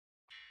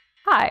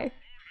Hi.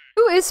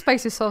 Who is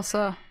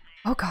SpicySoulsa?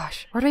 Oh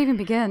gosh, where do I even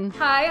begin?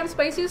 Hi, I'm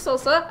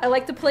SpicySoulsa. I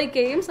like to play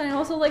games and I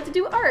also like to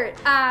do art.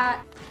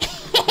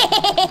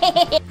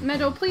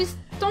 Meadow, please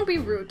don't be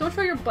rude. Don't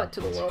show your butt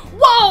to the world.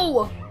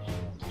 Whoa!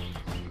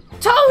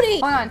 Tony!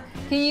 Hold on.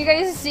 Can you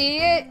guys see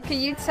it? Can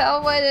you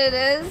tell what it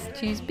is?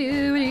 She's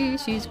beauty,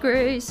 she's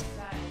grace.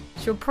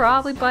 She'll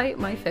probably bite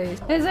my face.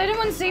 Has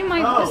anyone seen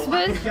my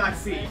husband? I cannot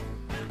see.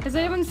 Has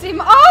anyone seen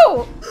my—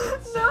 Oh!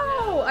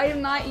 No! I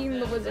am not eating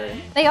the wizard.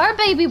 They are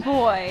baby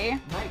boy.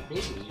 Right,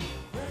 baby.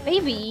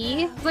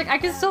 Baby. It's like, I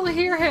can still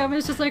hear him.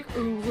 It's just like,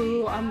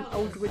 ooh, I'm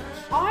old witch.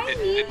 I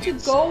need to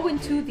go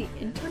into the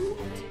internet.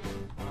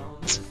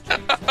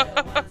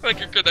 Like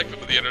you're connected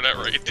to the internet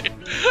right there.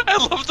 I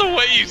love the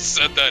way you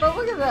said that. But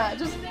look at that.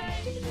 Just.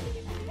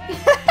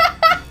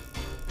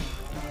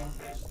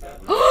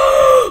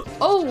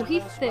 Oh,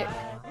 he's thick.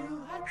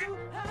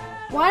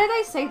 Why did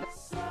I say that?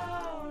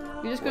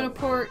 You're just gonna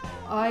port.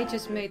 I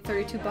just made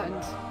 32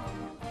 buttons.